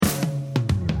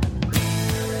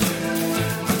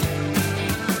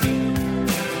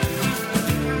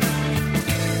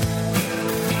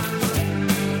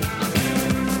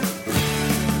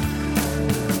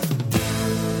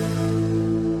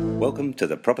Welcome to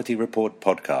the Property Report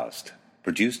podcast,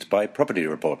 produced by Property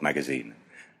Report magazine,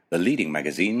 the leading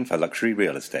magazine for luxury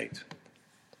real estate.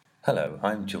 Hello,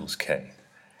 I'm Jules Kay.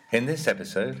 In this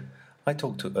episode, I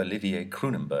talked to Olivier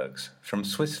Kroonenbergs from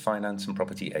Swiss Finance and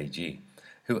Property AG,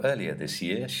 who earlier this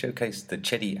year showcased the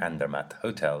Chedi Andermatt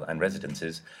Hotel and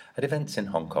Residences at events in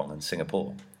Hong Kong and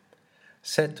Singapore.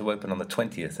 Set to open on the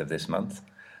 20th of this month,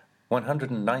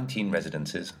 119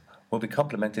 residences will be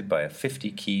complemented by a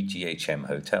 50-key GHM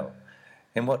hotel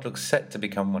in what looks set to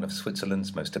become one of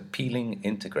Switzerland's most appealing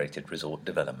integrated resort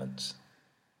developments.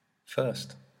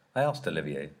 First, I asked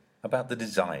Olivier about the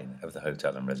design of the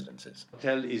hotel and residences. The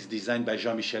hotel is designed by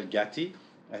Jean-Michel Gatti.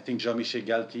 I think Jean-Michel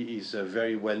Gatti is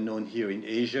very well known here in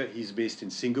Asia. He's based in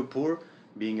Singapore,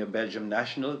 being a Belgian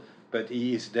national, but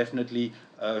he is definitely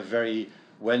very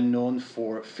well known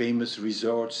for famous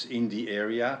resorts in the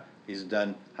area. He's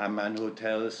done Haman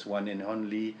Hotels, one in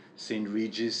Honley, St.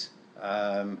 Regis,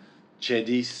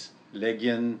 Chedis,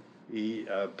 Legion,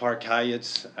 Park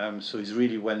Hyatts. So he's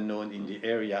really well known in the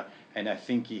area, and I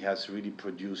think he has really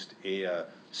produced a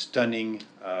stunning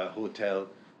hotel,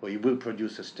 or he will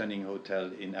produce a stunning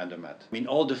hotel in Andermatt. I mean,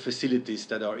 all the facilities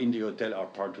that are in the hotel are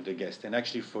part of the guest, and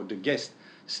actually for the guests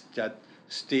that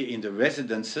stay in the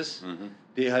residences,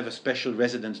 they have a special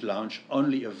residence lounge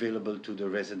only available to the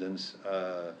residence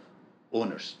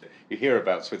owners. You hear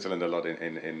about Switzerland a lot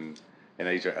in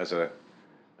Asia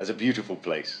as a beautiful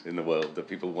place in the world that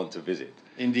people want to visit.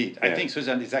 Indeed, yeah. I think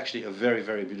Switzerland is actually a very,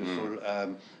 very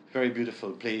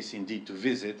beautiful place indeed to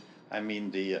visit. I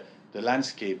mean, the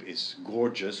landscape is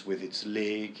gorgeous with its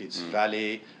lake, its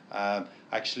valley.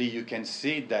 Actually, you can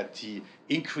say that the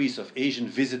increase of Asian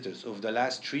visitors over the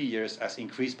last 3 years has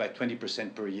increased by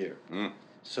 20% per year.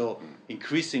 So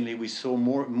increasingly, we saw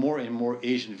more and more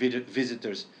Asian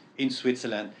visitors in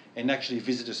Switzerland, and actually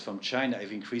visitors from China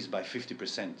have increased by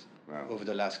 50% over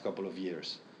the last couple of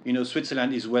years. You know,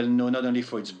 Switzerland is well known not only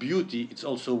for its beauty, it's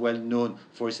also well known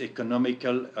for its economic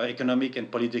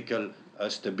and political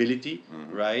stability,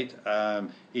 right?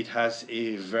 It has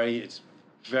it's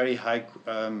very high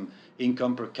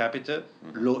income per capita,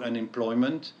 low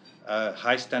unemployment,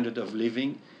 high standard of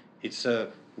living. It's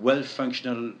a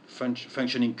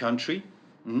functioning country.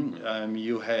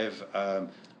 You have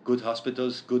good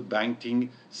hospitals, good banking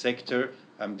sector.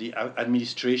 The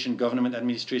government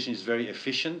administration is very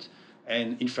efficient,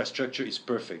 and infrastructure is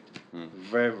perfect.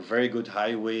 Very good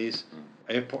highways.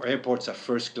 Airports are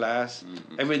first class.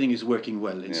 Everything is working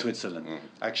well in Switzerland.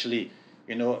 Actually,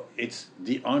 you know, it's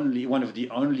one of the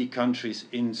only countries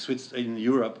in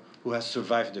Europe who has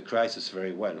survived the crisis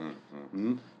very well.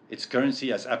 Its currency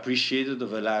has appreciated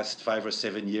over the last 5 or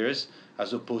 7 years,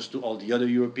 as opposed to all the other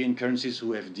European currencies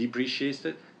who have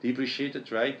depreciated.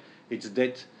 Right? Its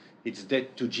debt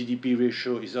to GDP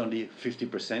ratio is only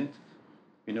 50%.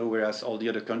 You know, whereas all the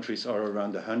other countries are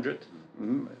around 100,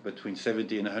 between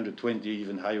 70 and 120,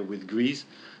 even higher with Greece.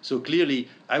 So clearly,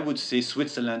 I would say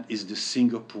Switzerland is the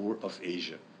Singapore of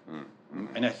Asia,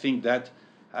 and I think that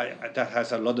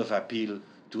has a lot of appeal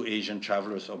to Asian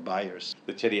travelers or buyers.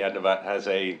 The Chedi Andermatt has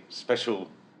a special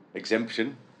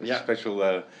exemption,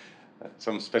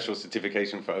 some special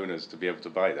certification for owners to be able to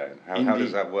buy that. How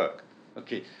does that work?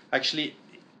 Okay, actually,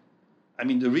 I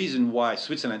mean, the reason why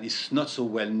Switzerland is not so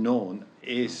well known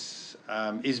is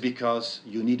because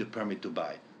you need a permit to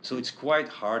buy. So it's quite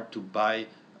hard to buy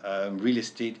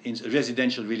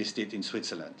residential real estate in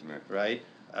Switzerland, right?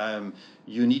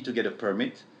 You need to get a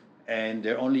permit, and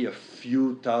there are only a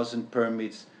few thousand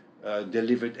permits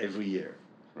delivered every year.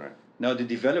 Right. Now, the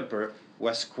developer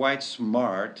was quite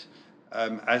smart,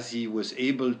 as he was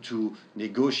able to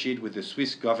negotiate with the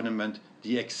Swiss government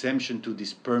the exemption to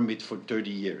this permit for 30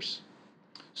 years.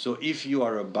 So if you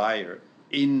are a buyer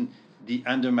in the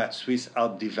Andermatt Swiss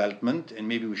Alp development, and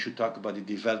maybe we should talk about the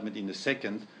development in a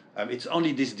second, it's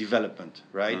only this development,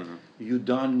 right? You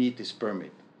don't need this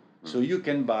permit. So you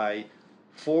can buy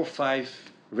 4 or 5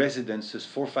 residences,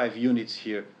 4 or 5 units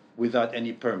here without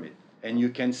any permit. And you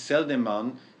can sell them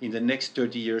on in the next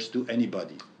 30 years to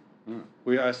anybody.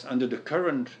 Whereas under the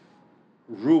current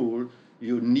rule,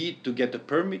 you need to get a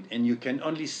permit, and you can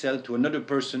only sell to another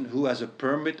person who has a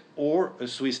permit or a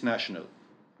Swiss national.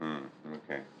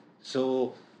 Okay.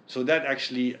 So that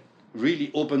actually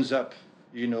really opens up,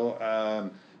 you know,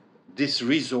 this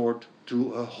resort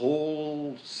to a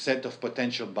whole set of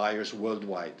potential buyers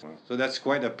worldwide. So that's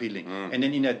quite appealing. And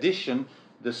then in addition,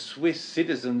 the Swiss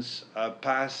citizens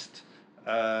passed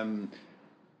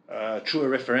through a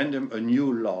referendum a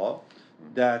new law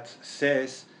that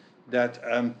says that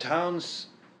towns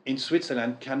in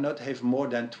Switzerland cannot have more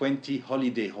than 20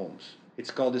 holiday homes.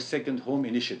 It's called the Second Home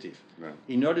Initiative. Right.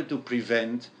 In order to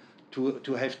prevent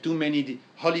to have too many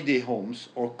holiday homes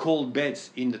or cold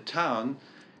beds in the town,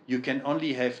 you can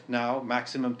only have now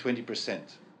maximum 20%.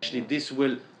 Actually, this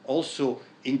will also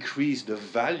increase the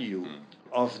value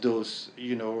of those,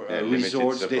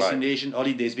 resorts, destination,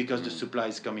 holidays, because the supply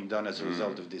is coming down as a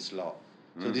result of this law.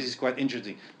 So this is quite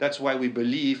interesting. That's why we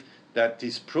believe that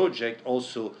this project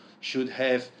also should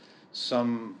have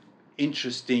some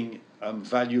interesting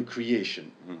value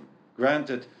creation.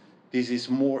 Granted, this is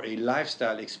more a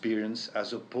lifestyle experience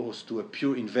as opposed to a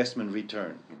pure investment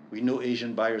return. We know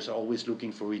Asian buyers are always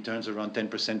looking for returns around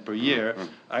 10% per year.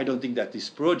 I don't think that this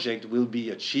project will be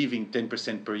achieving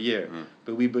 10% per year,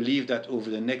 but we believe that over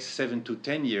the next 7 to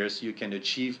 10 years, you can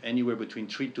achieve anywhere between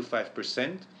 3 to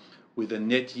 5% with a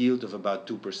net yield of about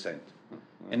 2%.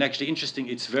 And actually interesting,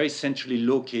 it's very centrally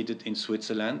located in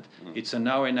Switzerland. It's an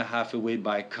hour and a half away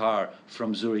by car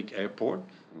from Zurich Airport,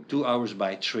 2 hours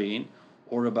by train,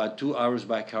 or about 2 hours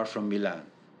by car from Milan.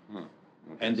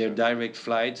 And there are direct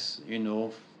flights,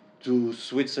 to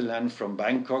Switzerland from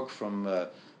Bangkok, from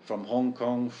Hong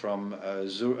Kong, from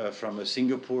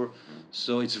Singapore.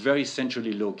 So it's very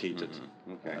centrally located.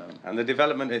 Okay. And the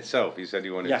development itself, you said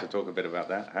you wanted to talk a bit about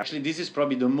that. Actually, this is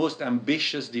probably the most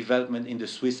ambitious development in the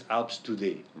Swiss Alps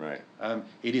today. Right.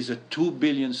 It is a 2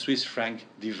 billion Swiss franc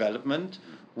development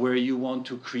where you want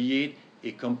to create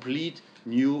a complete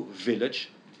new village.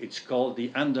 It's called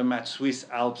the Andermatt Swiss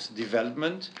Alps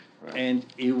Development, and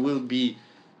it will be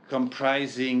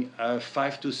comprising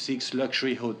 5 to 6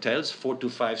 luxury hotels, 4 to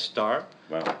 5 star.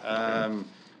 Wow.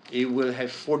 It will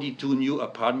have 42 new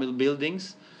apartment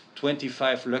buildings,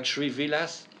 25 luxury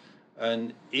villas,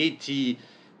 an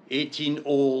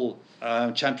 18-hole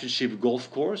championship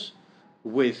golf course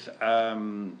with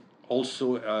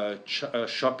also a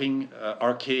shopping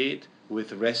arcade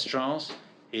with restaurants,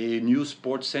 a new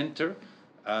sports center,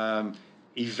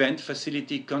 event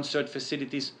facility, concert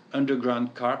facilities,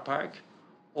 underground car park.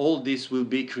 All this will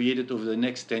be created over the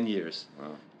next 10 years.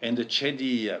 Wow. And the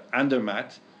Chedi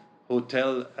Andermatt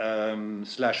Hotel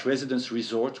 / residence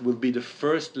resort will be the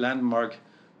first landmark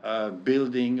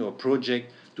building or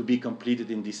project to be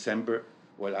completed in December.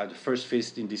 Well, the first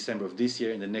phase in December of this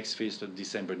year and the next phase of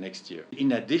December next year.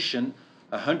 In addition,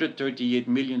 138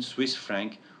 million Swiss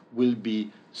francs will be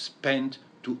spent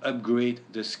to upgrade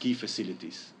the ski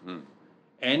facilities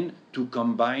and to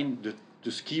combine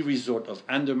the ski resort of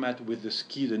Andermatt with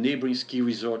the neighboring ski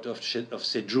resort of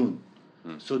Sedrun.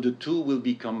 So the two will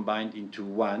be combined into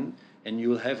one, and you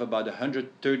will have about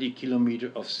 130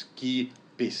 kilometers of ski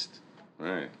piste.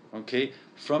 Right. Okay.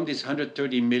 From this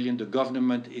 130 million, the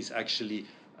government is actually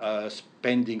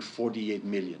spending 48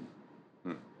 million.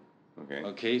 Okay.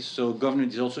 Okay, so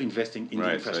government is also investing in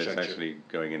the infrastructure. So it's actually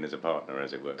going in as a partner,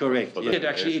 as it were. Correct.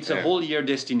 It's a whole year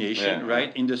destination,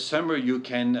 right? In the summer, you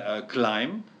can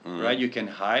climb, right? You can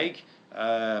hike.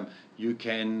 You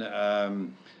can.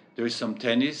 There is some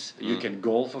tennis. You can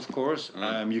golf, of course.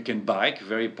 You can bike,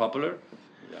 very popular.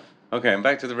 Yeah. Okay, and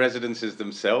back to the residences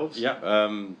themselves. Yeah.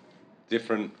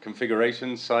 Different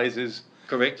configurations, sizes.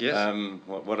 Correct. Yes.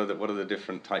 What are the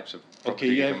different types of property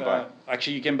you can buy?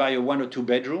 Actually, you can buy a 1 or 2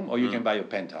 bedroom, or you can buy a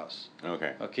penthouse.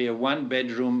 Okay. Okay, a 1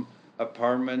 bedroom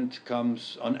apartment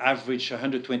comes on average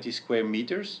 120 square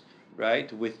meters,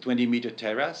 right, with 20-meter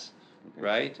terrace,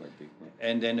 right,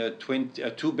 and then a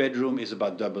 2 bedroom is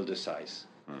about double the size.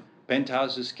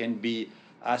 Penthouses can be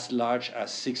as large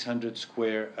as 600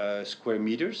 square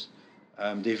meters.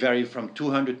 They vary from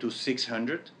 200 to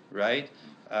 600, right?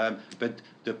 But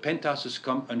the penthouses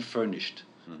come unfurnished,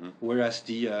 whereas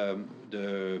the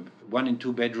 1 and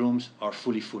 2 bedrooms are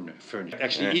fully furnished.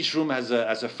 Actually, each room has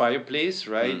a fireplace,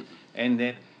 right? And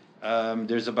then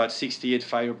there's about 68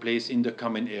 fireplace in the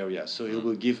common area, so it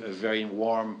will give a very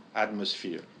warm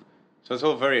atmosphere. So it's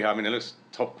all very, it looks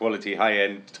top quality, high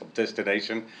end, top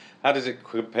destination. How does it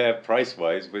compare price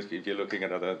wise with if you're looking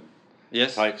at other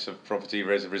types of property,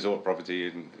 resort property,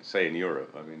 in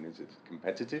Europe? Is it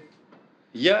competitive?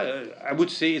 Yeah, I would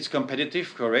say it's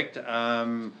competitive, correct.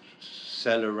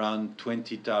 Sell around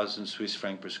 20,000 Swiss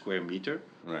francs per square meter,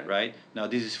 right? Now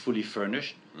this is fully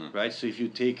furnished, right? So if you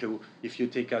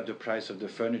take out the price of the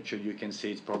furniture, you can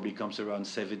say it probably comes around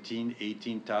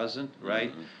 18,000,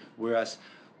 right? Whereas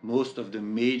most of the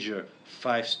major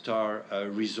 5-star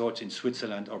resorts in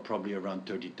Switzerland are probably around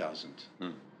 30,000.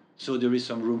 So there is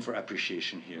some room for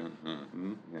appreciation here. Yeah.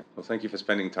 Well, thank you for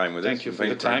spending time with us. Thank you for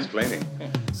the time. Explaining.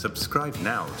 Subscribe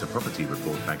now to Property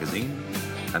Report magazine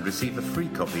and receive a free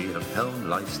copy of Helm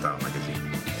Lifestyle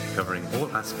magazine, covering all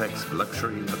aspects of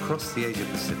luxury across the Asia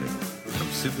Pacific, from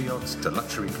super yachts to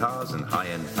luxury cars and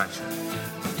high-end fashion.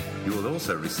 You will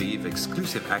also receive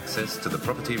exclusive access to the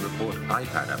Property Report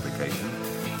iPad application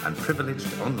and privileged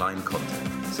online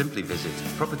content. Simply visit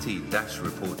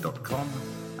property-report.com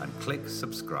and click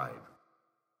subscribe.